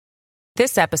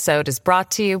This episode is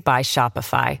brought to you by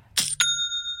Shopify.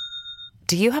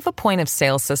 Do you have a point of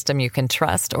sale system you can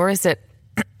trust, or is it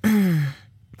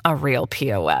a real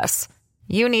POS?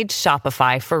 You need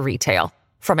Shopify for retail.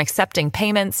 From accepting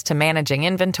payments to managing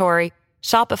inventory,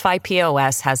 Shopify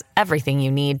POS has everything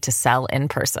you need to sell in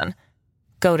person.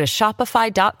 Go to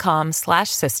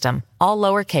shopify.com/system, all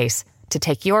lowercase, to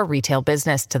take your retail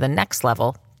business to the next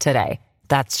level today.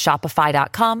 That's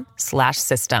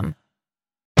shopify.com/system.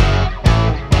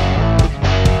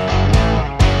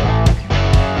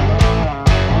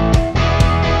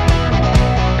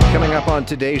 Coming up on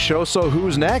today's show, so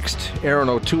who's next? Erin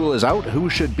O'Toole is out. Who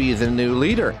should be the new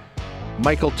leader?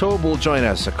 Michael Taube will join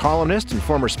us, a columnist and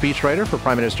former speechwriter for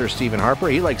Prime Minister Stephen Harper.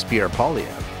 He likes Pierre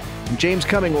Poilievre. And James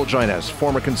Cumming will join us,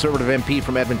 former Conservative MP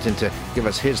from Edmonton, to give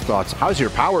us his thoughts. How's your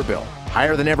power bill?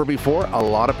 Higher than ever before? A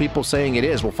lot of people saying it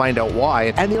is. We'll find out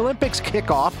why. And the Olympics kick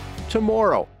off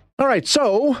tomorrow. All right,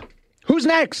 so who's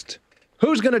next?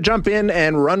 Who's going to jump in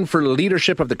and run for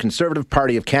leadership of the Conservative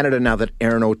Party of Canada now that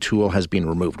Erin O'Toole has been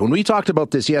removed? When we talked about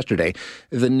this yesterday,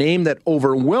 the name that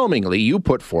overwhelmingly you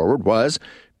put forward was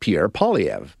Pierre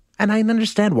Poilievre. And I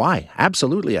understand why.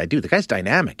 Absolutely, I do. The guy's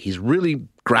dynamic. He's really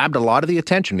grabbed a lot of the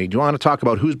attention. Do you want to talk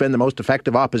about who's been the most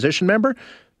effective opposition member?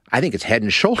 I think it's head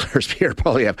and shoulders Pierre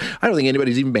Poilievre. I don't think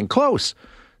anybody's even been close.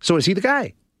 So is he the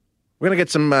guy? We're going to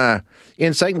get some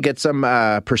insight and get some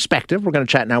perspective. We're going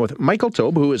to chat now with Michael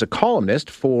Taube, who is a columnist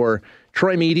for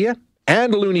Troy Media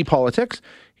and Loonie Politics.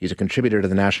 He's a contributor to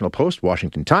the National Post,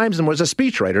 Washington Times, and was a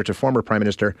speechwriter to former Prime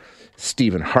Minister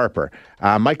Stephen Harper.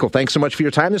 Michael, thanks so much for your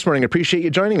time this morning. I appreciate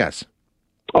you joining us.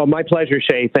 Oh, my pleasure,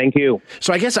 Shay. Thank you.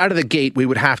 So I guess out of the gate, we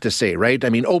would have to say, right? I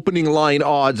mean, opening line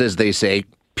odds, as they say,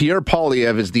 Pierre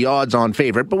Poilievre is the odds-on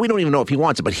favorite, but we don't even know if he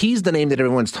wants it. But he's the name that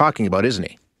everyone's talking about, isn't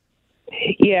he?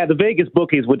 Yeah, the Vegas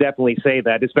bookies would definitely say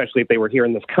that, especially if they were here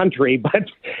in this country. But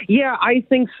yeah, I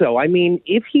think so. I mean,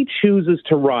 if he chooses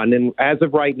to run, and as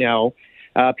of right now,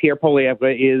 Pierre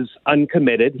Poilievre is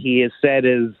uncommitted. He has said,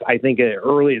 I think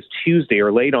early as Tuesday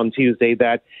or late on Tuesday,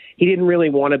 that he didn't really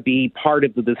want to be part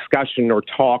of the discussion or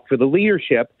talk for the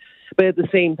leadership. But at the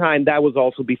same time, that was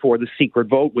also before the secret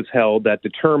vote was held that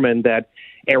determined that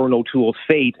Erin O'Toole's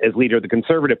fate as leader of the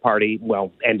Conservative Party,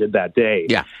 ended that day.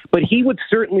 Yeah. But he would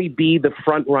certainly be the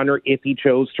front runner if he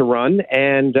chose to run.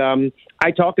 And I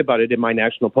talk about it in my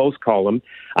National Post column.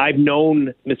 I've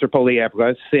known Mr.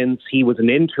 Poilievre since he was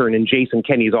an intern in Jason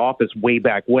Kenney's office way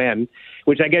back when,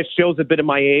 which I guess shows a bit of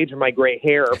my age and my gray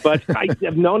hair. But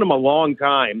I've known him a long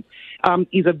time.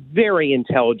 He's a very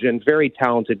intelligent, very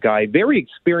talented guy, very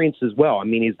experienced as well. I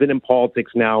mean, he's been in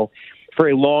politics now for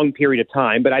a long period of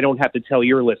time, but I don't have to tell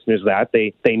your listeners that.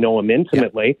 They know him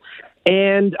intimately. Yeah.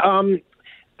 And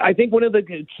I think one of the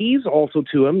keys also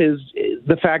to him is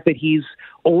the fact that he's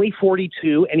only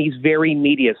 42 and he's very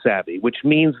media savvy, which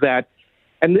means that,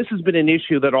 and this has been an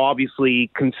issue that obviously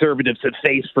conservatives have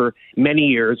faced for many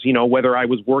years, whether I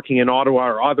was working in Ottawa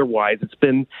or otherwise. It's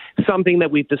been something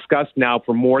that we've discussed now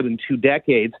for more than 2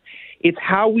 decades. It's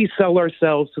how we sell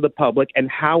ourselves to the public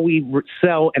and how we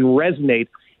sell and resonate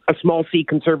a small C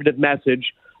conservative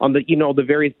message on the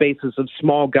various bases of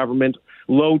small government,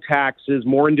 low taxes,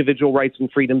 more individual rights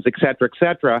and freedoms, et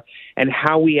cetera, and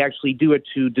how we actually do it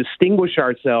to distinguish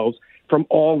ourselves from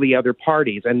all the other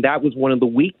parties. And that was one of the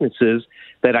weaknesses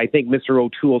that I think Mr.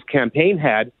 O'Toole's campaign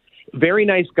had. Very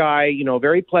nice guy,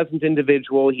 very pleasant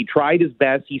individual. He tried his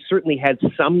best. He certainly had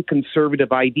some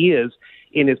conservative ideas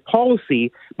in his policy,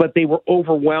 but they were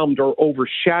overwhelmed or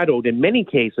overshadowed in many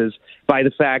cases by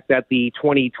the fact that the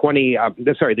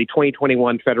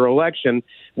 2021 federal election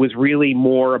was really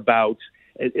more about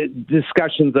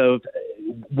discussions of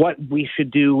what we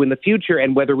should do in the future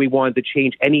and whether we wanted to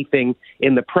change anything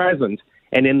in the present.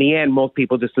 And in the end, most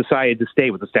people just decided to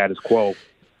stay with the status quo.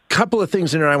 Couple of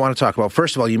things in there I want to talk about.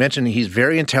 First of all, you mentioned he's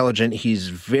very intelligent, he's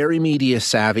very media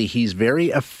savvy, he's very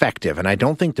effective, and I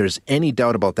don't think there's any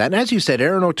doubt about that. And as you said,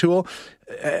 Erin O'Toole,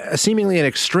 seemingly an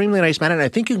extremely nice man, and I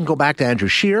think you can go back to Andrew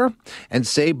Scheer and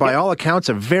say, by all accounts,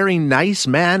 a very nice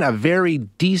man, a very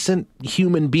decent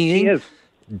human being. He is.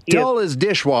 Dull as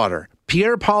dishwater.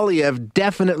 Pierre Poilievre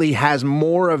definitely has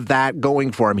more of that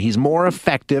going for him. He's more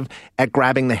effective at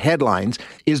grabbing the headlines.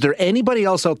 Is there anybody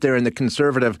else out there in the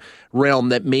conservative realm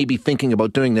that may be thinking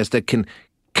about doing this that can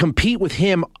compete with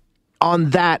him on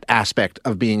that aspect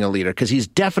of being a leader? Because he's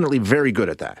definitely very good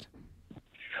at that.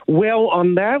 Well,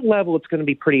 on that level, it's going to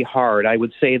be pretty hard. I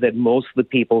would say that most of the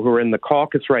people who are in the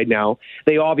caucus right now,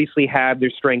 they obviously have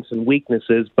their strengths and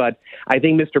weaknesses, but I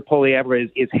think Mr.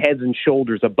 Poilievre is heads and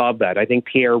shoulders above that. I think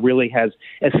Pierre really has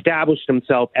established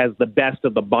himself as the best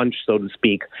of the bunch, so to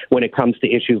speak, when it comes to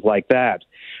issues like that.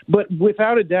 But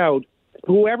without a doubt,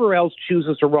 whoever else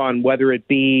chooses to run, whether it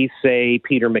be, say,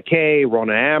 Peter MacKay,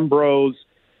 Rona Ambrose,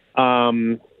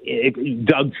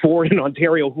 Doug Ford in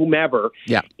Ontario, whomever,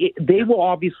 they will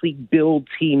obviously build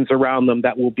teams around them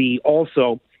that will be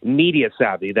also media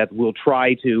savvy, that will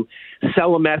try to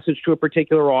sell a message to a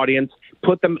particular audience,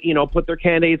 put their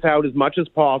candidates out as much as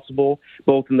possible,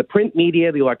 both in the print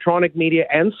media, the electronic media,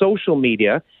 and social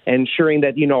media, ensuring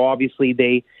that, obviously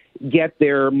they get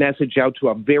their message out to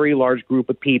a very large group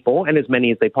of people and as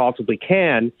many as they possibly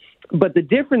can. But the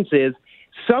difference is,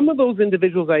 some of those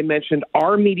individuals I mentioned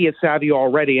are media savvy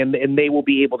already, and they will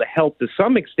be able to help to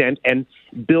some extent and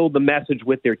build the message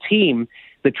with their team.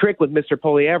 The trick with Mr.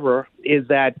 Poilievre is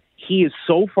that he is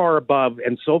so far above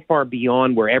and so far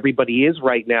beyond where everybody is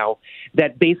right now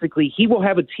that basically he will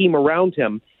have a team around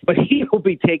him, but he will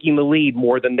be taking the lead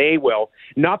more than they will,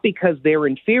 not because they're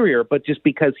inferior, but just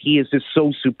because he is just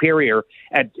so superior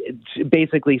at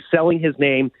basically selling his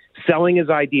name, selling his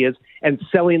ideas, and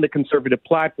selling the Conservative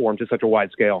platform to such a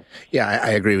wide scale. Yeah, I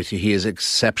agree with you. He is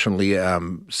exceptionally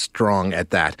strong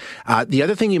at that. The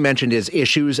other thing you mentioned is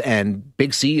issues and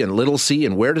big C and little c,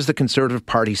 and where does the Conservative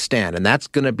Party stand? And that's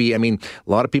going to be, a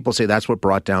lot of people say that's what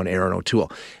brought down Erin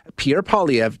O'Toole. Pierre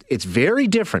Poilievre, it's very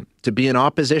different to be an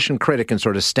opposition critic and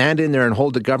sort of stand in there and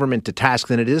hold the government to task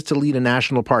than it is to lead a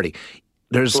national party.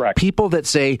 There's people that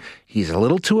say he's a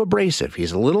little too abrasive,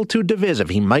 he's a little too divisive,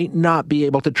 he might not be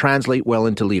able to translate well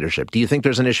into leadership. Do you think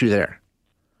there's an issue there?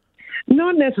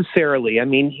 Not necessarily.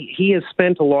 He has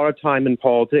spent a lot of time in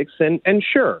politics, and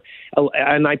sure,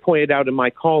 and I pointed out in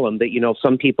my column that,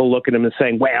 some people look at him and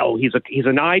saying, well, he's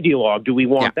an ideologue. Do we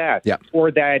want that? Yeah.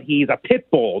 Or that he's a pit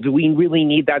bull. Do we really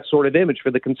need that sort of image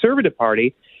for the Conservative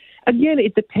Party? Again,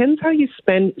 it depends how you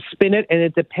spin it, and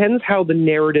it depends how the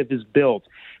narrative is built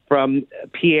from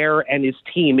Pierre and his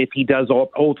team if he does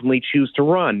ultimately choose to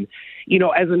run.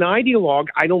 As an ideologue,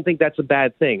 I don't think that's a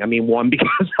bad thing. One,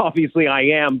 because obviously I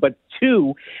am, but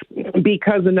two,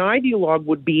 because an ideologue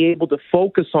would be able to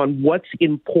focus on what's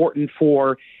important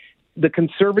for the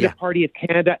Conservative Party of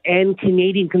Canada and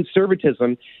Canadian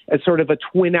conservatism as sort of a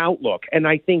twin outlook. And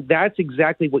I think that's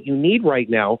exactly what you need right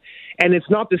now. And it's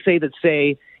not to say that,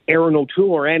 say, Erin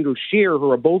O'Toole or Andrew Scheer, who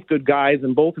are both good guys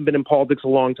and both have been in politics a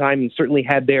long time and certainly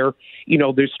had their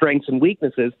strengths and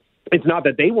weaknesses. It's not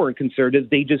that they weren't conservatives.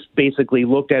 They just basically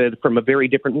looked at it from a very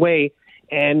different way.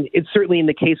 And it's certainly in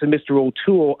the case of Mr.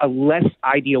 O'Toole, a less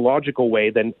ideological way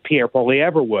than Pierre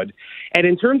Poilievre would. And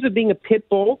in terms of being a pit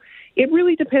bull, it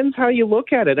really depends how you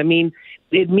look at it. It means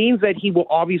that he will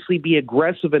obviously be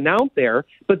aggressive and out there,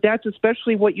 but that's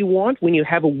especially what you want when you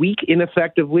have a weak,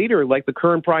 ineffective leader like the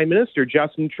current Prime Minister,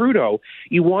 Justin Trudeau.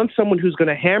 You want someone who's going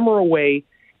to hammer away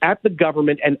at the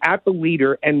government and at the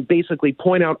leader and basically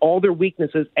point out all their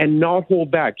weaknesses and not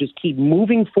hold back. Just keep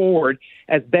moving forward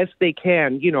as best they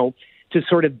can, to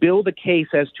sort of build a case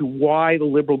as to why the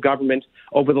Liberal government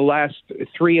over the last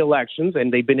three elections,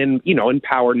 and they've been in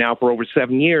power now for over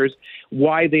 7 years,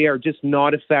 why they are just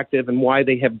not effective and why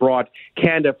they have brought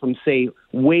Canada from, say,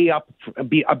 way up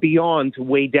beyond to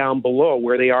way down below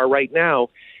where they are right now.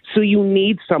 So you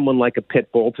need someone like a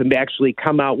pit bull to actually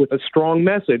come out with a strong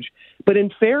message. But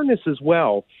in fairness as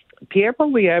well, Pierre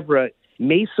Poilievre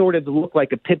may sort of look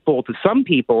like a pit bull to some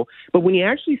people, but when you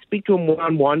actually speak to him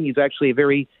one-on-one, he's actually a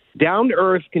very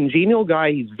down-to-earth, congenial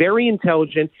guy. He's very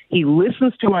intelligent. He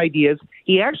listens to ideas.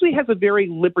 He actually has a very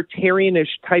libertarianish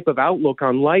type of outlook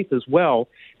on life as well.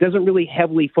 Doesn't really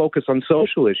heavily focus on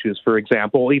social issues, for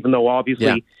example, even though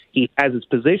obviously he has his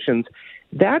positions.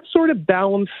 That sort of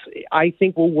balance, I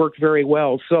think, will work very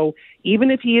well. So even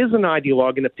if he is an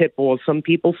ideologue and a pit bull, as some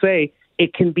people say,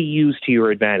 it can be used to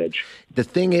your advantage. The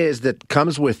thing is that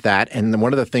comes with that, and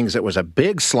one of the things that was a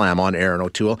big slam on Erin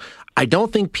O'Toole, I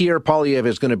don't think Pierre Poilievre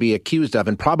is going to be accused of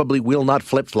and probably will not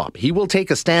flip-flop. He will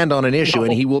take a stand on an issue,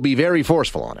 and he will be very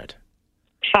forceful on it.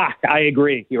 I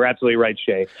agree. You're absolutely right,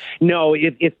 Shay. No,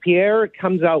 if Pierre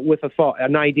comes out with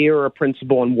an idea or a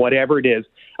principle on whatever it is,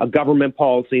 a government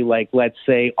policy like, let's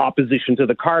say, opposition to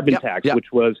the carbon tax,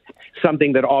 which was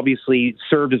something that obviously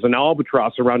served as an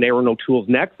albatross around Erin O'Toole's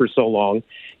neck for so long,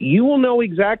 you will know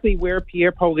exactly where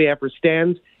Pierre Poilievre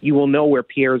stands. You will know where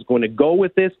Pierre is going to go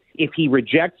with this. If he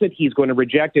rejects it, he's going to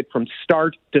reject it from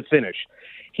start to finish.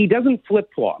 He doesn't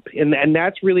flip-flop, and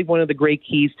that's really one of the great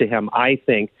keys to him, I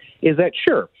think, is that,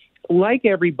 sure, like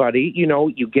everybody,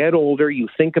 you get older, you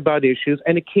think about issues,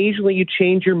 and occasionally you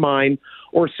change your mind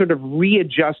or sort of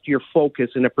readjust your focus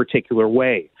in a particular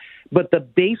way. But the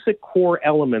basic core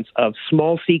elements of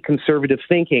small c conservative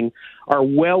thinking are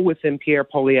well within Pierre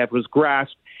Poilievre's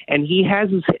grasp, and he has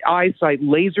his eyesight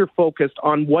laser-focused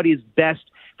on what is best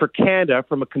for Canada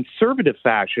from a conservative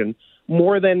fashion,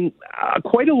 more than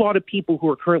quite a lot of people who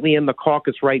are currently in the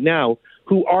caucus right now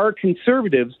who are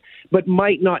conservatives but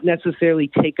might not necessarily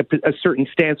take a certain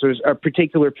stance or a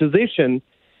particular position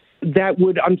that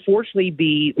would unfortunately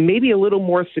be maybe a little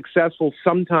more successful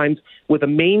sometimes with a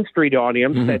Main Street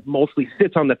audience that mostly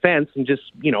sits on the fence and just,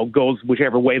 goes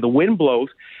whichever way the wind blows,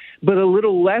 but a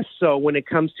little less so when it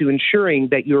comes to ensuring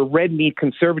that your red meat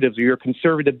conservatives or your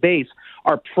conservative base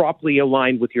are properly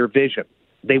aligned with your vision.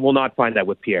 They will not find that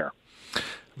with Pierre.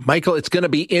 Michael, it's going to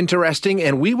be interesting,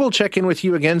 and we will check in with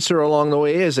you again, sir, along the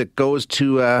way as it goes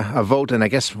to a vote, and I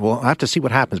guess we'll have to see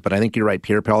what happens, but I think you're right,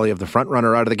 Pierre Poilievre, the front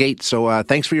runner out of the gate. So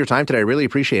thanks for your time today. I really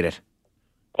appreciate it.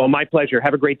 Oh, my pleasure.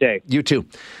 Have a great day. You too.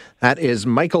 That is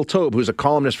Michael Taube, who's a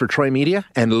columnist for Troy Media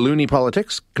and Loonie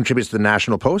Politics, contributes to the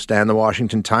National Post and the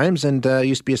Washington Times, and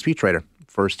used to be a speechwriter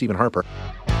for Stephen Harper.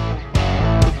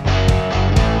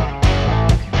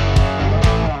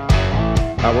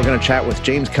 We're going to chat with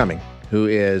James Cumming, who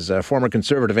is a former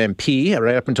Conservative MP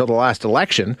right up until the last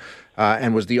election,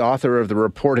 and was the author of the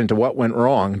report into what went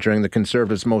wrong during the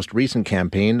Conservatives' most recent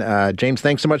campaign. James,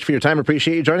 thanks so much for your time.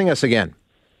 Appreciate you joining us again.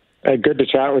 Good to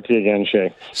chat with you again,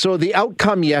 Shay. So the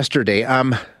outcome yesterday,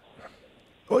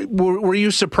 were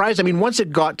you surprised? I mean, once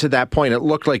it got to that point, it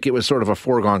looked like it was sort of a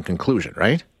foregone conclusion,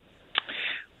 right?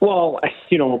 Well,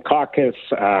 caucus,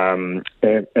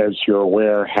 as you're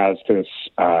aware, has this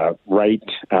right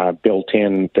built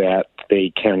in that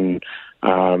they can,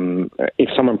 if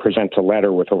someone presents a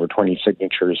letter with over 20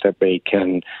 signatures, that they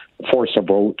can force a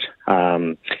vote.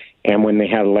 And when they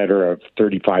had a letter of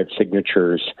 35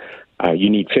 signatures,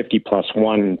 you need 50 plus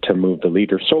 1 to move the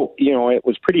leader. So, it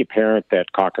was pretty apparent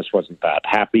that caucus wasn't that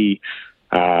happy.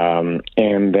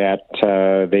 And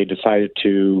that they decided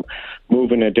to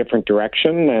move in a different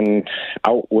direction and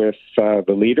out with the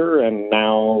leader and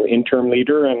now interim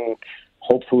leader, and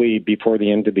hopefully before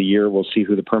the end of the year we'll see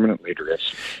who the permanent leader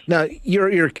is. Now,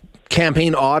 your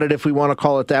campaign audit, if we want to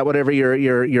call it that, whatever,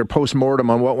 your post-mortem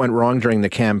on what went wrong during the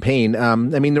campaign,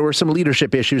 there were some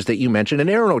leadership issues that you mentioned, and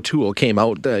Aaron O'Toole came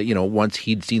out, once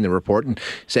he'd seen the report and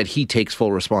said he takes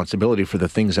full responsibility for the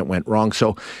things that went wrong.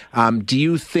 So do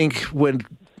you think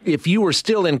if you were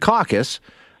still in caucus,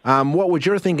 what would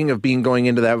your thinking of being going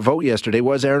into that vote yesterday?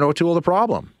 Was Aaron O'Toole the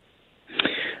problem?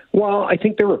 Well, I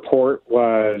think the report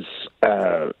was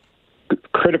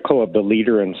critical of the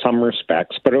leader in some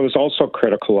respects, but it was also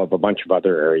critical of a bunch of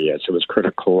other areas. It was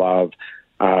critical of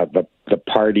the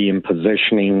party and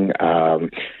positioning.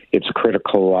 It's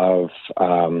critical of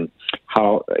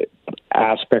how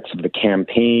aspects of the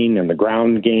campaign and the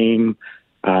ground game.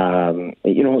 So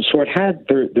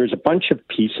there's a bunch of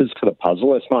pieces to the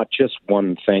puzzle. It's not just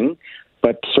one thing.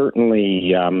 But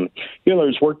certainly,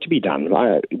 there's work to be done.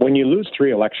 When you lose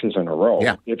 3 elections in a row,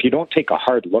 if you don't take a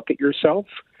hard look at yourself,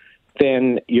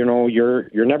 then, you're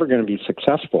never going to be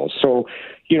successful. So,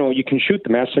 you can shoot the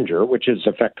messenger, which is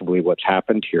effectively what's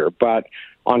happened here. But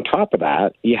on top of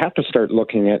that, you have to start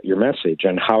looking at your message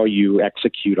and how you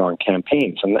execute on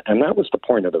campaigns. And that was the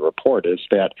point of the report, is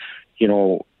that,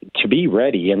 to be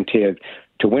ready and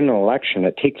to win an election,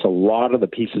 it takes a lot of the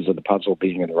pieces of the puzzle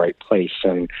being in the right place.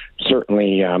 And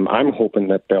certainly I'm hoping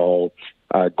that they'll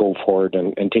go forward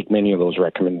and take many of those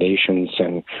recommendations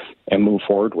and move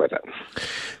forward with it.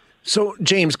 So,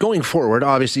 James, going forward,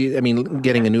 obviously,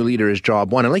 getting a new leader is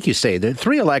job one. And like you say, there are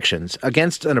 3 elections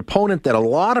against an opponent that a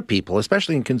lot of people,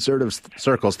 especially in conservative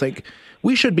circles, think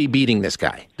we should be beating this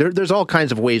guy. There's all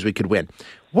kinds of ways we could win.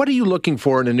 What are you looking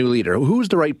for in a new leader? Who's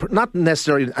the right, not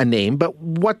necessarily a name, but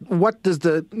what does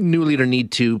the new leader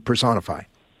need to personify?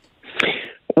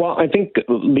 Well, I think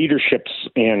leadership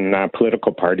in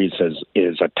political parties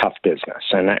is a tough business,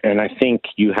 and I think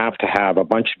you have to have a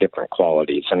bunch of different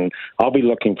qualities. And I'll be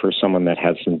looking for someone that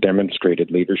has some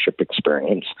demonstrated leadership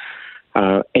experience,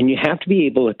 and you have to be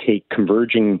able to take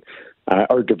converging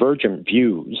or divergent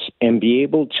views and be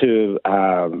able to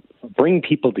bring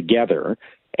people together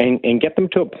and get them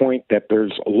to a point that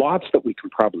there's lots that we can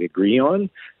probably agree on.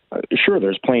 Sure,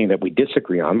 there's plenty that we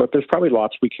disagree on, but there's probably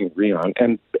lots we can agree on,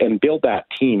 and build that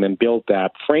team and build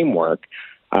that framework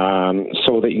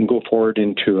so that you can go forward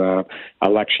into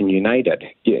election united.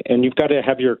 And you've got to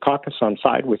have your caucus on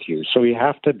side with you. So you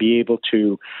have to be able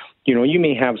to, you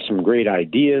may have some great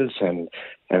ideas and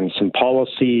some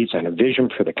policies and a vision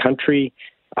for the country,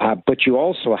 but you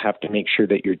also have to make sure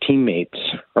that your teammates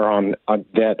are on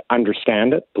that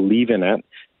understand it, believe in it,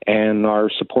 and are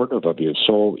supportive of you.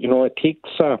 So, it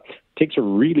takes a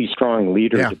really strong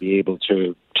leader to be able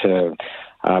to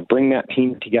bring that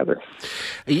team together.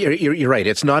 You're right.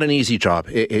 It's not an easy job.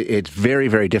 It's very,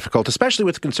 very difficult, especially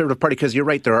with the Conservative Party, because you're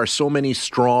right. There are so many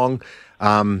strong,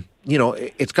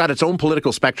 it's got its own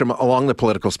political spectrum along the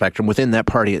political spectrum within that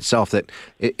party itself that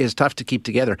is tough to keep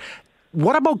together.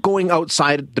 What about going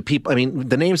outside the people? I mean,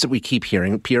 the names that we keep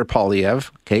hearing, Pierre Poilievre,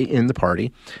 okay, in the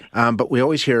party, but we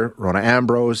always hear Rona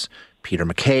Ambrose, Peter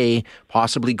MacKay,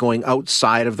 possibly going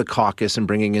outside of the caucus and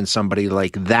bringing in somebody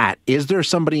like that. Is there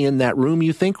somebody in that room,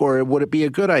 you think, or would it be a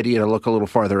good idea to look a little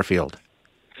farther afield?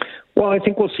 Well, I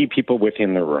think we'll see people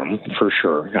within the room, for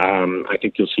sure. I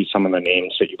think you'll see some of the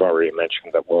names that you've already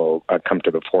mentioned that will come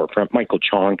to the forefront. Michael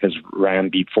Chong has ran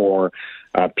before.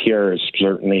 Pierre is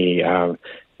certainly,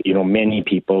 many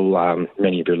people,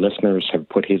 many of your listeners have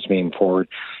put his name forward.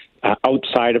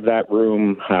 Outside of that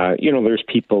room, there's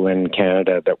people in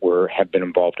Canada that have been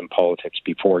involved in politics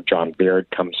before. John Baird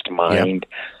comes to mind.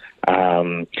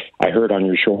 Yep. I heard on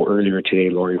your show earlier today,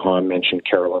 Laurie Hahn mentioned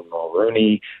Carolyn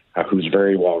Mulroney, who's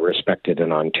very well respected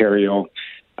in Ontario.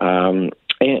 And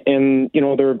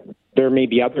there may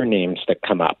be other names that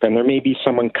come up, and there may be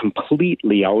someone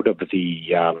completely out of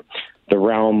the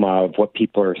realm of what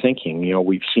people are thinking.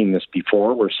 We've seen this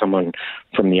before where someone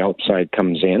from the outside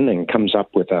comes in and comes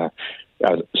up with a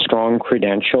strong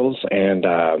credentials and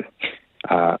a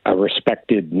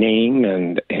respected name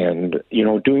and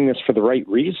doing this for the right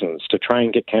reasons to try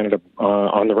and get Canada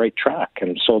on the right track.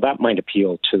 And so that might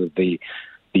appeal to the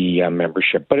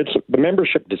membership. But it's the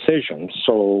membership decision.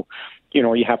 So,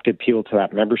 you have to appeal to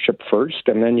that membership first,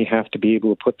 and then you have to be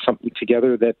able to put something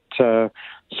together that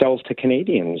sells to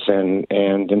Canadians and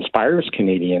inspires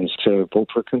Canadians to vote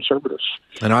for Conservatives.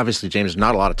 And obviously, James,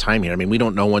 not a lot of time here. I mean, we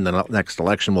don't know when the next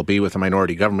election will be with a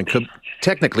minority government. Could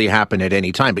technically happen at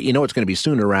any time, but it's going to be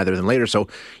sooner rather than later. So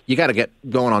you got to get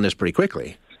going on this pretty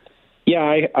quickly.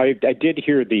 Yeah, I did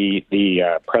hear the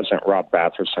President Rob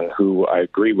Batherson, who I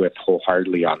agree with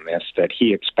wholeheartedly on this, that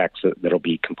he expects that it'll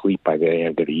be complete by the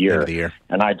end of the year.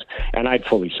 And I'd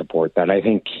fully support that. I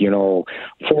think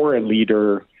for a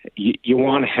leader, you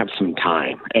want to have some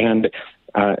time. And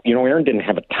Aaron didn't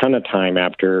have a ton of time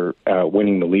after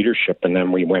winning the leadership, and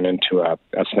then we went into a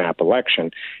snap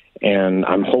election. And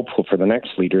I'm hopeful for the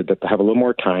next leader that they'll have a little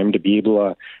more time to be able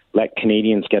to let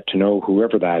Canadians get to know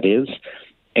whoever that is,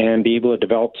 and be able to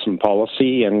develop some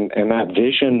policy and that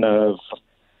vision of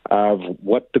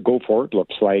what the go forward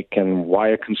looks like and why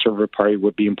a Conservative Party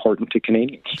would be important to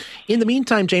Canadians. In the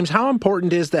meantime, James, how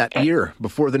important is that year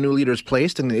before the new leader is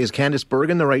placed? And is Candice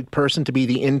Bergen the right person to be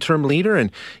the interim leader? And,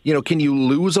 can you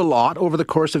lose a lot over the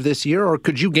course of this year, or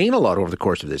could you gain a lot over the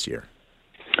course of this year?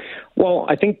 Well,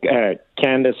 I think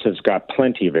Candice has got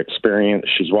plenty of experience.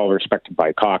 She's well respected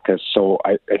by caucus. So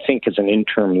I think as an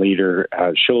interim leader,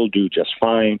 she'll do just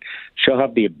fine. She'll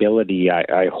have the ability,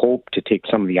 I hope, to take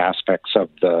some of the aspects of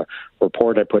the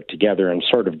report I put together and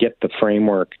sort of get the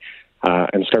framework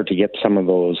and start to get some of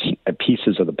those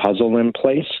pieces of the puzzle in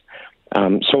place.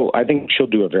 So I think she'll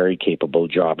do a very capable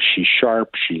job. She's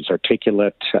sharp, she's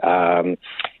articulate, and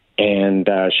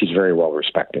she's very well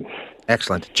respected.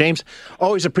 Excellent. James,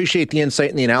 always appreciate the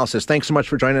insight and the analysis. Thanks so much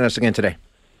for joining us again today.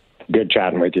 Good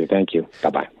chatting with you. Thank you.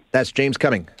 Bye-bye. That's James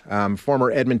Cumming, former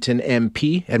Edmonton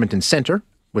MP, Edmonton Centre,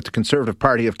 with the Conservative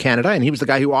Party of Canada, and he was the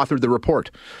guy who authored the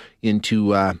report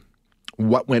into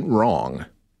what went wrong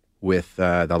with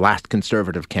the last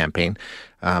Conservative campaign.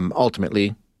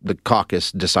 Ultimately, the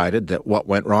caucus decided that what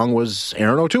went wrong was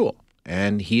Erin O'Toole,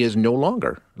 and he is no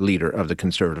longer leader of the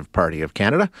Conservative Party of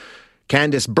Canada.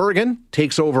 Candice Bergen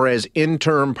takes over as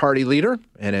interim party leader,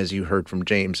 and as you heard from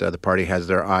James, the party has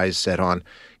their eyes set on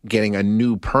getting a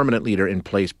new permanent leader in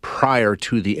place prior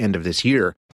to the end of this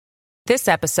year. This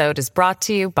episode is brought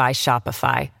to you by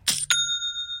Shopify.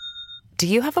 Do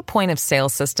you have a point of sale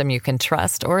system you can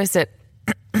trust, or is it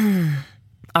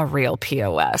a real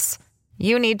POS?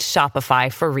 You need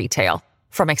Shopify for retail.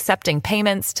 From accepting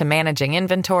payments to managing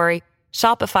inventory,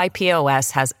 Shopify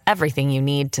POS has everything you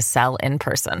need to sell in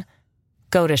person.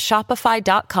 Go to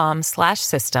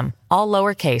shopify.com/system, all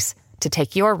lowercase, to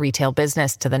take your retail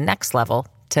business to the next level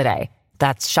today.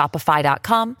 That's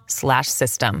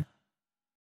shopify.com/system.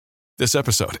 This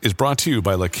episode is brought to you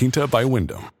by La Quinta by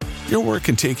Wyndham. Your work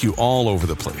can take you all over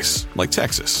the place, like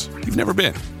Texas. You've never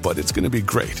been, but it's going to be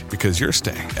great because you're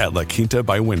staying at La Quinta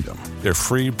by Wyndham. Their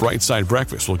free Bright Side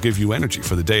breakfast will give you energy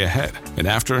for the day ahead. And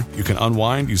after, you can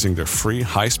unwind using their free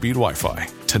high-speed Wi-Fi.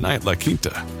 Tonight, La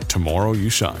Quinta. Tomorrow, you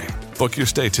shine. Book your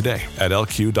stay today at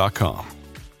LQ.com.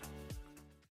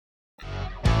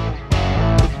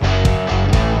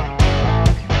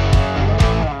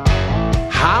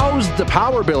 How's the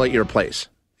power bill at your place?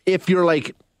 If you're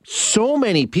like so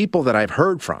many people that I've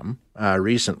heard from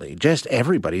recently, just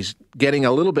everybody's getting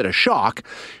a little bit of shock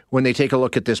when they take a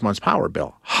look at this month's power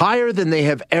bill. Higher than they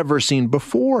have ever seen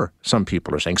before, some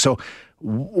people are saying. So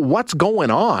what's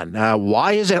going on?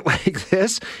 Why is it like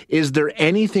this? Is there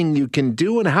anything you can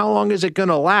do, and how long is it going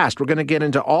to last? We're going to get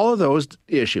into all of those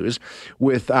issues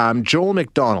with Joel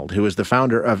McDonald, who is the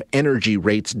founder of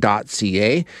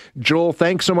EnergyRates.ca. Joel,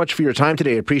 thanks so much for your time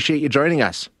today. I appreciate you joining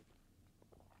us.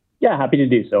 Yeah, happy to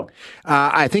do so.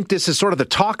 I think this is sort of the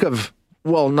talk of,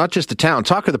 well, not just the town,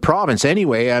 talk of the province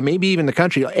anyway, maybe even the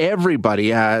country.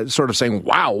 Everybody sort of saying,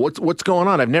 wow, what's going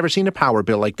on? I've never seen a power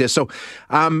bill like this. So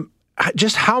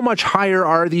just how much higher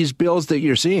are these bills that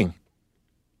you're seeing?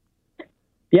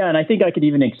 Yeah, and I think I could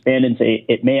even expand and say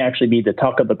it may actually be the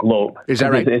talk of the globe. Is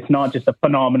that right? It's not just a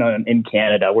phenomenon in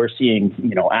Canada. We're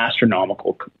seeing,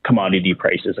 astronomical commodity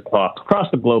prices across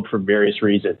the globe for various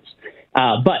reasons.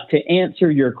 But to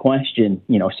answer your question,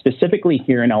 specifically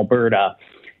here in Alberta,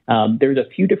 there's a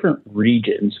few different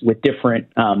regions with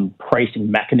different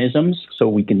pricing mechanisms, so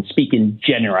we can speak in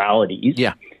generalities.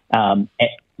 Yeah.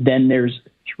 Then there's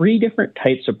 3 different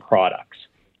types of products,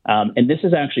 and this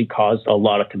has actually caused a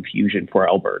lot of confusion for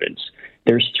Albertans.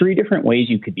 There's 3 different ways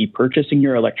you could be purchasing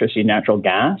your electricity and natural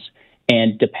gas,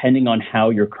 and depending on how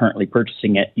you're currently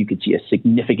purchasing it, you could see a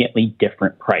significantly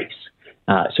different price.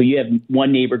 So you have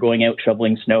one neighbor going out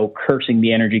shoveling snow, cursing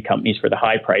the energy companies for the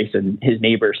high price, and his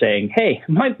neighbor saying, hey,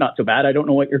 mine's not so bad. I don't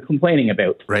know what you're complaining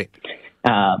about. Right.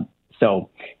 But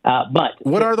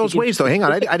what are those ways, though? Hang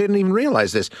on, I didn't even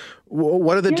realize this.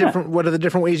 What are the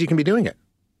different ways you can be doing it?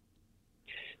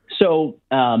 So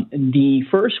the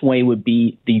first way would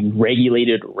be the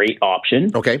regulated rate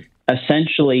option. Okay.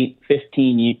 Essentially,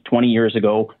 15, 20 years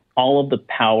ago, all of the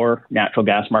power natural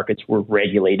gas markets were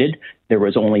regulated. There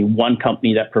was only one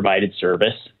company that provided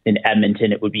service. In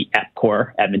Edmonton, it would be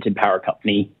EPCOR, Edmonton Power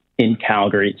Company. In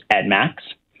Calgary, it's EDMAX.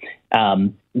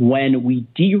 When we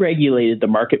deregulated the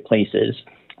marketplaces,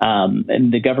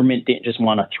 and the government didn't just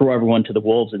want to throw everyone to the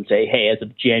wolves and say, hey, as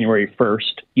of January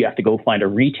 1st, you have to go find a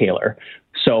retailer.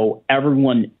 So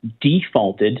everyone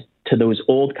defaulted to those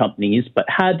old companies, but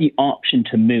had the option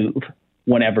to move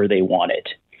whenever they wanted.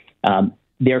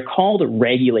 They're called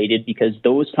regulated because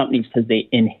those companies, because they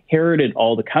inherited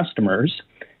all the customers,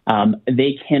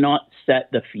 they cannot set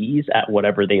the fees at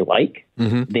whatever they like.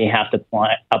 Mm-hmm. They have to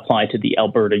apply to the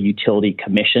Alberta Utility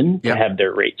Commission to have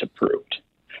their rates approved.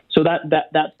 So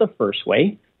that's the first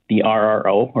way, the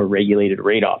RRO, or regulated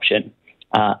rate option.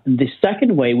 The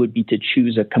second way would be to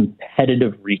choose a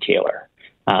competitive retailer.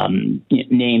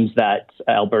 Names that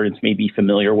Albertans may be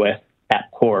familiar with: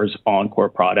 EPCOR's Encore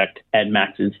product,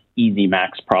 EDMAX's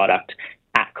EasyMax product,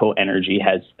 ATCO Energy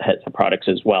has products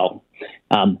as well.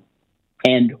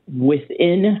 And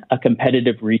within a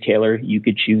competitive retailer, you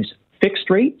could choose fixed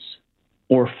rates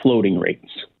or floating rates.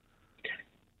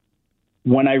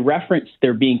 When I referenced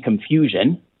there being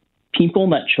confusion, people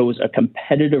that chose a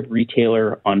competitive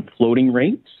retailer on floating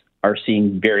rates are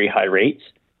seeing very high rates,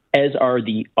 as are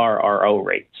the RRO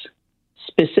rates.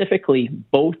 Specifically,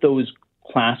 both those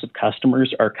class of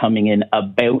customers are coming in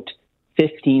about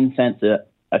 15 cents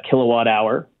a kilowatt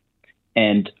hour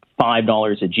and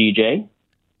 $5 a GJ.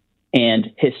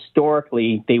 And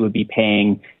historically, they would be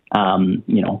paying,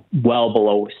 well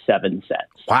below 7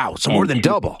 cents. Wow, so more than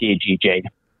double. A GJ,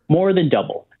 more than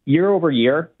double. Year over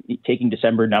year, taking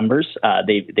December numbers,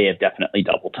 they have definitely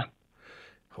doubled.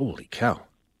 Holy cow.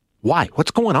 Why?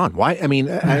 What's going on? Why? I mean,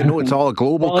 I know it's all a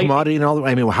global commodity and all.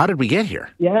 I mean, how did we get here?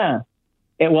 Yeah.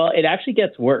 It actually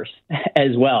gets worse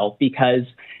as well, because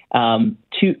 3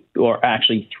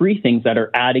 things that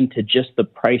are adding to just the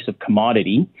price of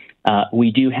commodity.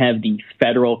 We do have the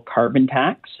federal carbon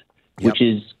tax, which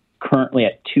is currently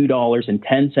at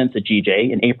 $2.10 a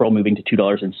GJ, in April moving to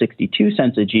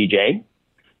 $2.62 a GJ.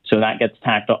 So that gets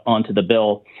tacked onto the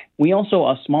bill. We also,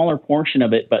 a smaller portion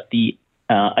of it, but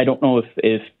I don't know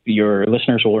if your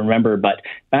listeners will remember, but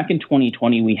back in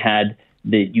 2020, we had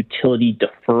the utility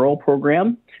deferral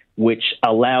program, which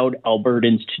allowed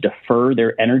Albertans to defer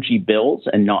their energy bills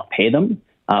and not pay them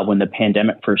when the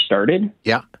pandemic first started.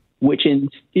 Yeah. Which in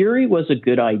theory was a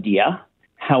good idea.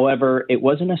 However, it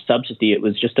wasn't a subsidy. It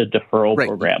was just a deferral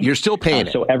program. You're still paying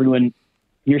it. So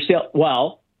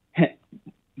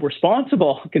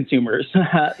responsible consumers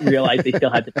realized they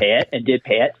still had to pay it and did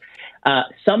pay it.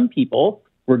 Some people,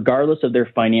 regardless of their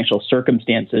financial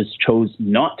circumstances, chose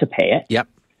not to pay it. Yep.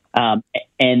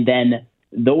 And then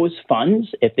those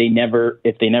funds, if they never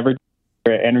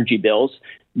their energy bills,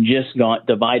 just got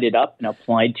divided up and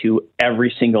applied to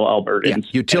every single Albertan.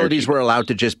 Yeah. Utilities were allowed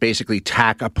to just basically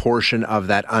tack a portion of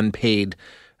that unpaid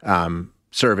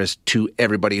service to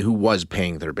everybody who was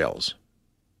paying their bills.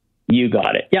 You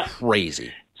got it. Yeah.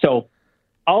 Crazy. So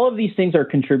all of these things are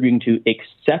contributing to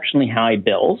exceptionally high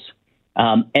bills.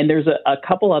 And there's a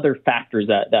couple other factors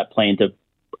that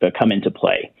come into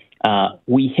play.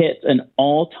 We hit an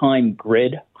all-time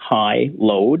grid high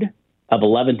load of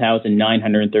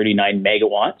 11,939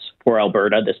 megawatts for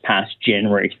Alberta this past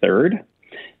January 3rd.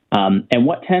 And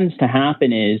what tends to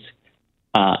happen is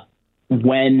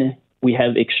when we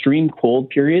have extreme cold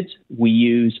periods, we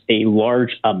use a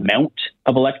large amount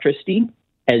of electricity,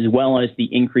 as well as the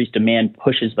increased demand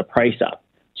pushes the price up.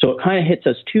 So it kind of hits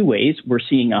us two ways. We're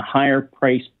seeing a higher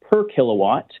price per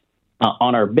kilowatt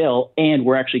on our bill, and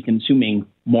we're actually consuming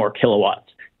more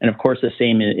kilowatts. And of course, the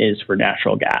same is for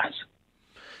natural gas.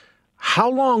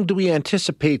 How long do we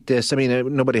anticipate this? I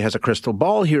mean, nobody has a crystal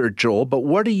ball here, Joel, but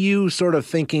what are you sort of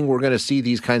thinking we're going to see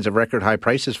these kinds of record high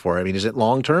prices for? I mean, is it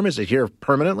long term? Is it here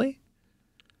permanently?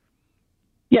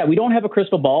 Yeah, we don't have a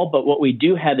crystal ball, but what we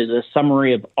do have is a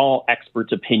summary of all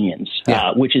experts' opinions,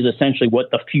 which is essentially what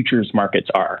the futures markets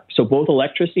are. So both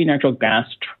electricity and natural gas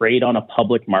trade on a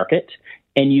public market,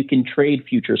 and you can trade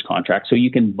futures contracts. So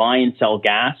you can buy and sell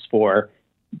gas for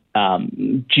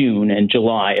June and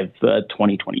July of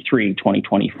 2023,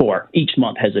 2024. Each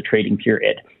month has a trading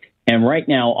period. And right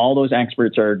now, all those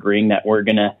experts are agreeing that we're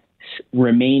going to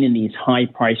remain in these high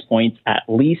price points at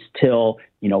least till,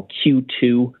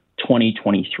 Q2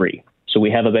 2023. So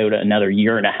we have about another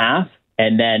year and a half.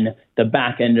 And then the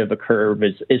back end of the curve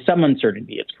is some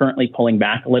uncertainty. It's currently pulling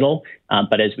back a little,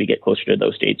 but as we get closer to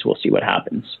those dates, we'll see what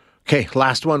happens. Okay,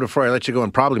 last one before I let you go,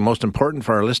 and probably most important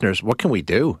for our listeners, what can we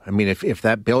do? I mean, if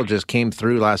that bill just came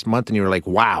through last month and you were like,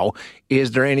 wow,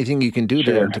 is there anything you can do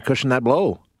to cushion that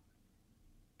blow?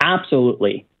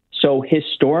 Absolutely. So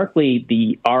historically,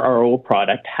 the RRO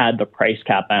product had the price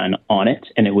cap on it,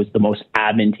 and it was the most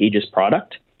advantageous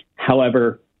product.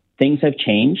 However, things have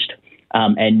changed,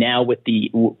 and now with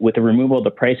the removal of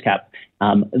the price cap,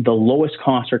 the lowest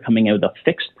costs are coming out of the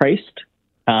fixed-priced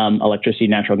electricity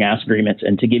and natural gas agreements.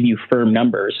 And to give you firm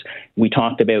numbers, we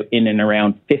talked about in and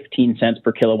around 15 cents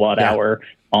per kilowatt hour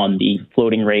on the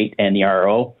floating rate and the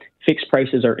RRO. Fixed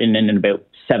prices are in and about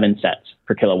 7 cents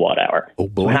per kilowatt hour,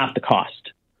 so half the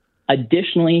cost.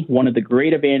 Additionally, one of the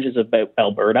great advantages about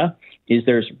Alberta is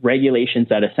there's regulations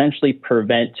that essentially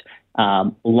prevent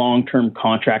long-term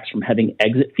contracts from having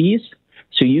exit fees.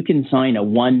 So you can sign a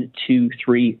 1, 2,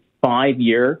 3,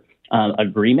 5-year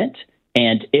agreement.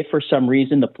 And if for some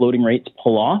reason the floating rates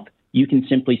pull off, you can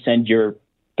simply send your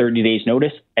 30 days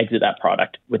notice, exit that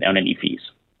product without any fees.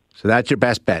 So that's your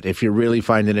best bet if you're really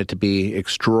finding it to be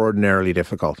extraordinarily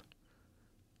difficult.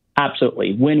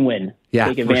 Absolutely. Win-win. Yeah,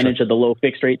 take advantage of the low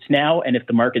fixed rates now. And if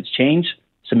the markets change,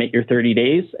 submit your 30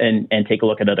 days and take a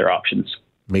look at other options.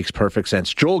 Makes perfect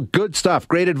sense. Joel, good stuff.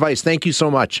 Great advice. Thank you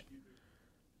so much.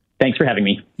 Thanks for having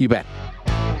me. You bet.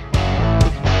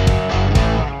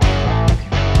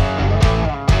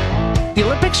 The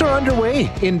Olympics are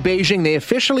underway in Beijing. They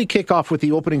officially kick off with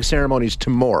the opening ceremonies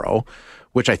tomorrow,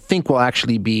 which I think will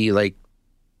actually be like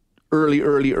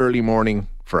early morning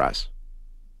for us.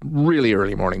 Really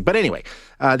early morning. But anyway,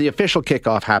 the official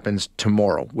kickoff happens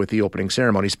tomorrow with the opening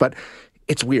ceremonies. But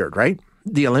it's weird, right?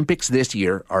 The Olympics this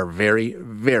year are very,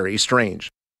 very strange.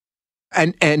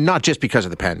 And not just because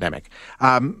of the pandemic.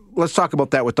 Let's talk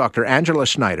about that with Dr. Angela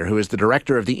Schneider, who is the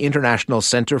director of the International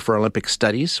Center for Olympic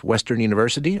Studies, Western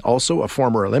University, also a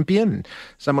former Olympian, and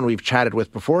someone we've chatted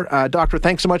with before. Doctor,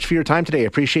 thanks so much for your time today. I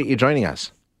appreciate you joining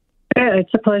us.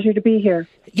 It's a pleasure to be here.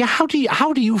 Yeah, how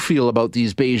do you feel about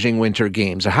these Beijing Winter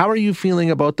Games? How are you feeling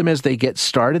about them as they get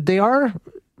started? They are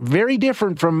very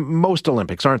different from most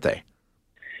Olympics, aren't they?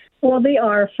 Well, they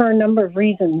are for a number of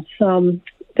reasons.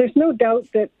 There's no doubt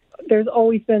that there's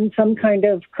always been some kind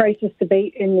of crisis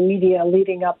debate in the media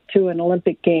leading up to an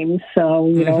Olympic Games. So,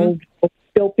 you know,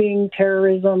 doping,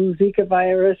 terrorism, Zika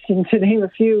virus, to name a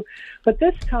few. But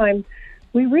this time,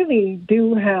 we really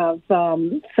do have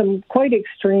some quite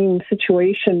extreme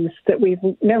situations that we've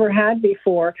never had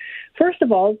before. First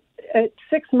of all, it's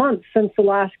 6 months since the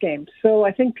last Games. So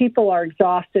I think people are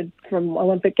exhausted from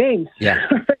Olympic Games. Yeah.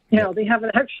 Now, they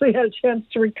haven't actually had a chance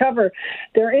to recover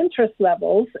their interest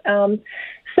levels.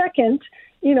 Second,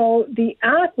 the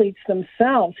athletes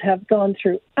themselves have gone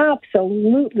through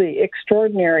absolutely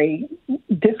extraordinary,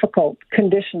 difficult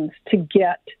conditions to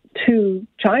get to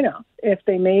China. If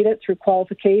they made it through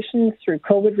qualifications, through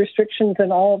COVID restrictions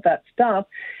and all of that stuff.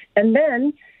 And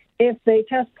then if they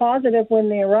test positive when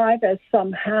they arrive, as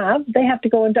some have, they have to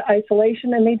go into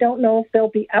isolation, and they don't know if they'll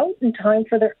be out in time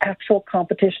for their actual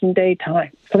competition day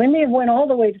time. So they may have went all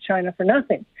the way to China for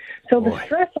nothing. So the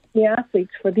stress on the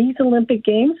athletes for these Olympic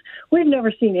Games, we've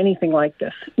never seen anything like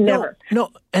this. Never. No.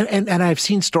 And I've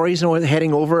seen stories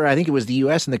heading over, I think it was the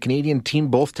U.S. and the Canadian team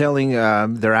both telling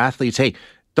their athletes, hey,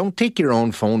 don't take your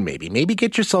own phone, maybe. Maybe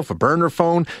get yourself a burner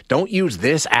phone. Don't use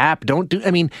this app.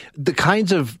 The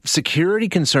kinds of security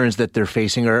concerns that they're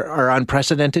facing are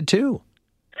unprecedented too.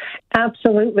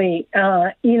 Absolutely.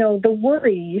 The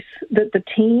worries that the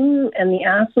team and the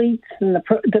athletes and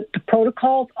the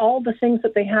protocols, all the things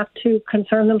that they have to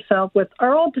concern themselves with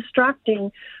are all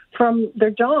distracting from their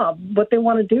job, what they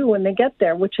want to do when they get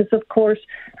there, which is, of course,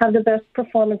 have the best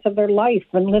performance of their life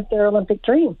and live their Olympic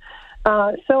dream.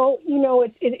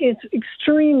 It's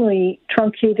extremely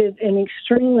truncated and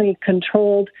extremely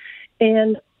controlled.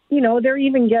 And, they're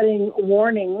even getting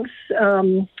warnings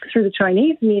through the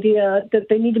Chinese media that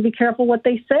they need to be careful what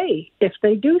they say if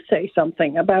they do say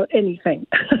something about anything.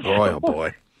 Boy, oh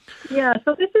boy. Yeah,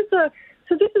 so this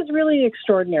is really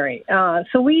extraordinary.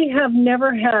 So we have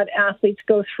never had athletes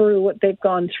go through what they've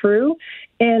gone through,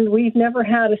 and we've never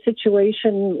had a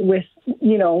situation with,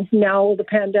 now the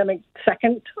pandemic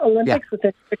second Olympics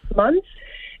within 6 months.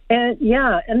 And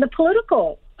the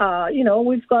political,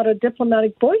 we've got a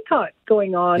diplomatic boycott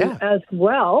going on as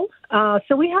well.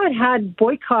 So we haven't had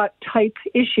boycott type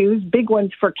issues, big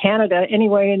ones for Canada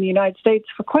anyway, in the United States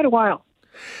for quite a while.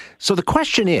 So the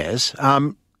question is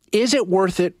it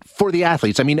worth it for the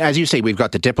athletes? I mean, as you say, we've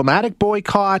got the diplomatic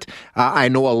boycott. I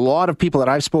know a lot of people that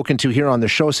I've spoken to here on the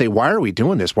show say, why are we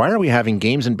doing this? Why are we having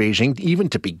games in Beijing even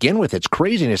to begin with? It's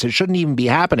craziness. It shouldn't even be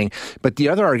happening. But the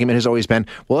other argument has always been,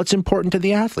 well, it's important to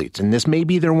the athletes, and this may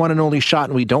be their one and only shot,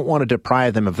 and we don't want to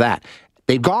deprive them of that.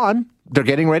 They've gone. They're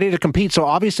getting ready to compete. So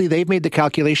obviously they've made the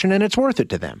calculation, and it's worth it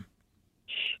to them.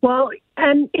 Well,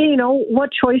 and, what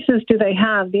choices do they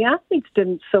have? The athletes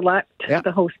didn't select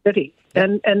the host city,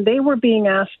 and they were being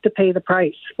asked to pay the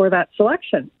price for that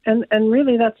selection. And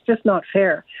really, that's just not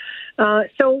fair. I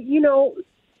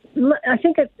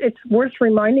think it's worth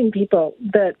reminding people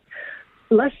that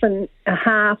less than a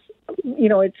half,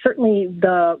 it's certainly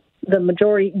the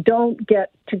majority don't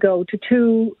get to go to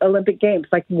 2 Olympic Games.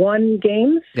 Like 1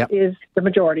 Games is the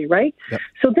majority, right? Yep.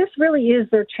 So this really is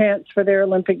their chance for their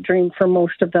Olympic dream for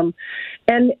most of them.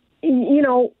 And,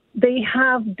 they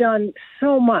have done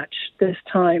so much this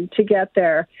time to get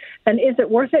there. And is it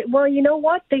worth it? Well, you know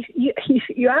what?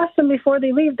 You ask them before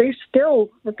they leave, they're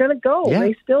going to go. Yeah.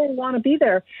 They still want to be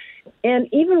there. And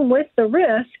even with the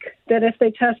risk that if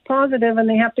they test positive and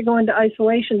they have to go into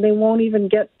isolation, they won't even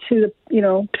get to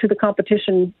the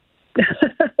competition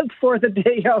for the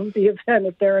day of the event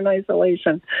if they're in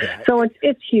isolation. Yeah. So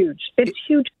it's huge. It's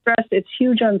huge stress. It's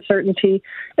huge uncertainty.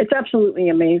 It's absolutely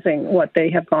amazing what they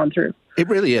have gone through. It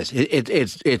really is.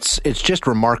 It's just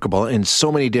remarkable in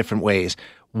so many different ways.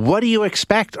 What do you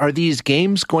expect? Are these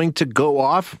games going to go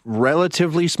off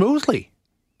relatively smoothly?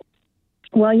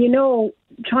 Well,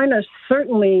 China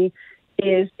certainly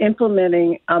is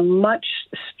implementing a much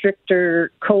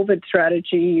stricter COVID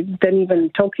strategy than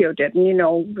even Tokyo did. And,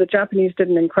 the Japanese did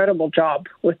an incredible job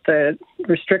with the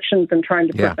restrictions and trying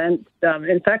to prevent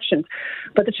infections.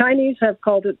 But the Chinese have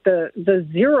called it the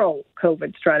zero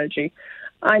COVID strategy.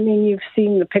 I mean, you've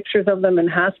seen the pictures of them in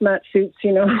hazmat suits,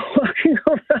 walking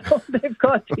around. They've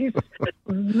got these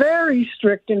very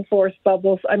strict enforced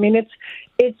bubbles. I mean,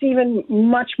 it's even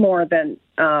much more than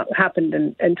happened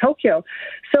in Tokyo.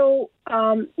 So,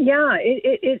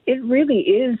 it really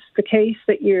is the case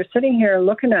that you're sitting here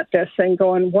looking at this and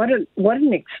going, what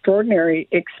an extraordinary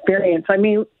experience. I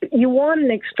mean, you want an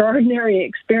extraordinary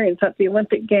experience at the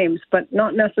Olympic Games, but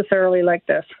not necessarily like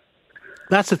this.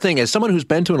 That's the thing. As someone who's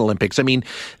been to an Olympics, I mean,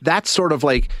 that's sort of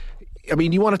like,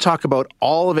 you want to talk about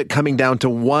all of it coming down to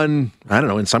one, I don't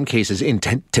know, in some cases, in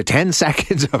 10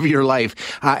 seconds of your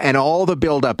life, and all the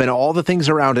buildup and all the things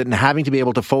around it and having to be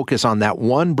able to focus on that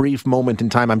one brief moment in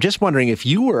time. I'm just wondering if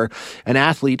you were an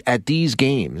athlete at these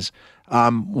games,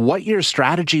 what your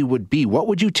strategy would be. What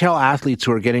would you tell athletes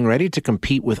who are getting ready to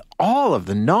compete with all of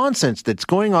the nonsense that's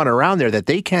going on around there that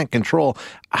they can't control?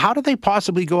 How do they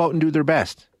possibly go out and do their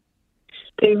best?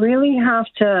 They really have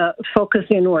to focus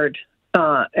inward.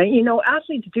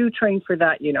 Athletes do train for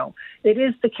that, It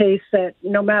is the case that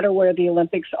no matter where the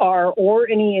Olympics are or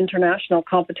any international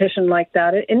competition like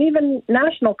that, and even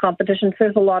national competitions,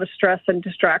 there's a lot of stress and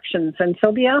distractions. And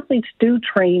so the athletes do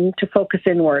train to focus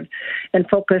inward and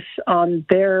focus on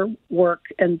their work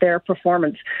and their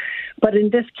performance. But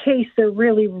in this case, they're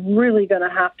really, really going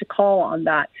to have to call on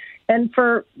that. And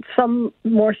for some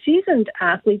more seasoned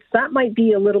athletes, that might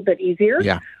be a little bit easier.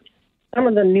 Yeah. Some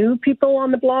of the new people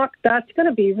on the block, that's going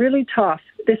to be really tough.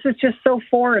 This is just so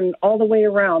foreign all the way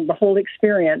around, the whole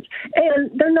experience.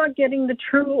 And they're not getting the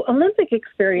true Olympic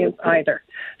experience either.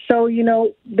 So,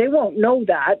 they won't know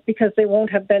that because they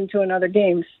won't have been to another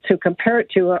games to compare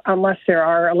it to unless there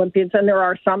are Olympians. And there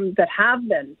are some that have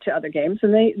been to other games,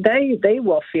 and they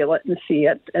will feel it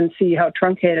and see how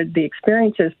truncated the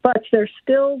experience is. But they're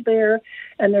still there,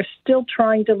 and they're still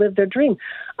trying to live their dream.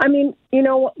 I mean,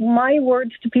 my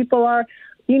words to people are,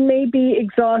 you may be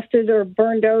exhausted or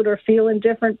burned out or feel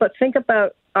indifferent, but think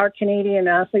about our Canadian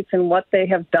athletes and what they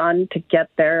have done to get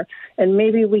there. And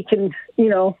maybe we can,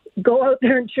 go out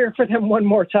there and cheer for them one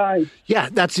more time. Yeah,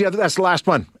 that's the last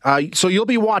one. So you'll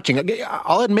be watching.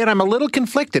 I'll admit I'm a little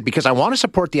conflicted because I want to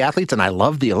support the athletes and I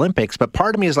love the Olympics, but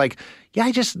part of me is like,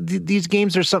 these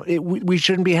games are something we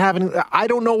shouldn't be having. I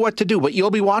don't know what to do, but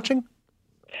you'll be watching?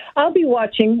 I'll be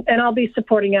watching and I'll be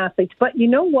supporting athletes. But you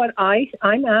know what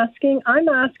I'm asking? I'm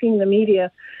asking the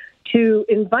media to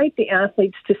invite the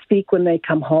athletes to speak when they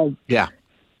come home. Yeah.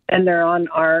 And they're on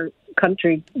our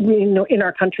country, in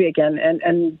our country again,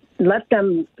 and let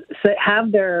them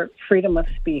have their freedom of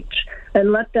speech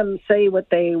and let them say what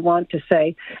they want to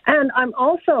say. And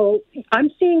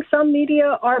I'm seeing some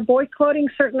media are boycotting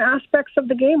certain aspects of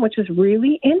the game, which is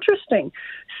really interesting.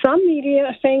 Some media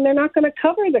are saying they're not going to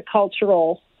cover the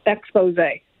cultural expose.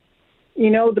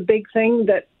 The big thing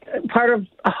that part of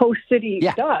a host city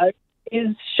does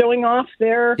is showing off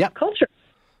their culture.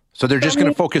 So they're just going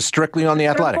to focus strictly on the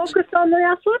athletics. Focus on the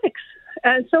athletics.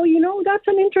 And so, that's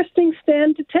an interesting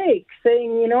stand to take,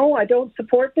 saying, I don't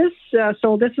support this,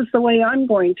 so this is the way I'm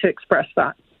going to express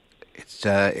that.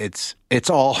 It's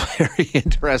all very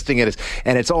interesting, and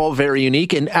it's all very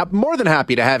unique, and I'm more than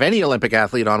happy to have any Olympic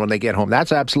athlete on when they get home.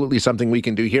 That's absolutely something we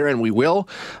can do here, and we will.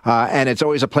 And it's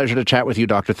always a pleasure to chat with you,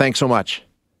 Doctor. Thanks so much.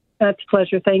 That's a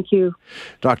pleasure. Thank you.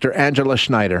 Dr. Angela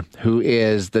Schneider, who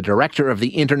is the director of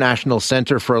the International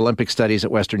Center for Olympic Studies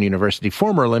at Western University,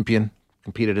 former Olympian,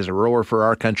 competed as a rower for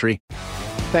our country.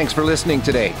 Thanks for listening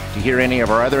today. To hear any of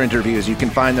our other interviews, you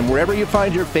can find them wherever you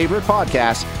find your favorite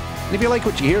podcasts. And if you like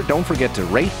what you hear, don't forget to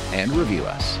rate and review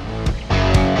us.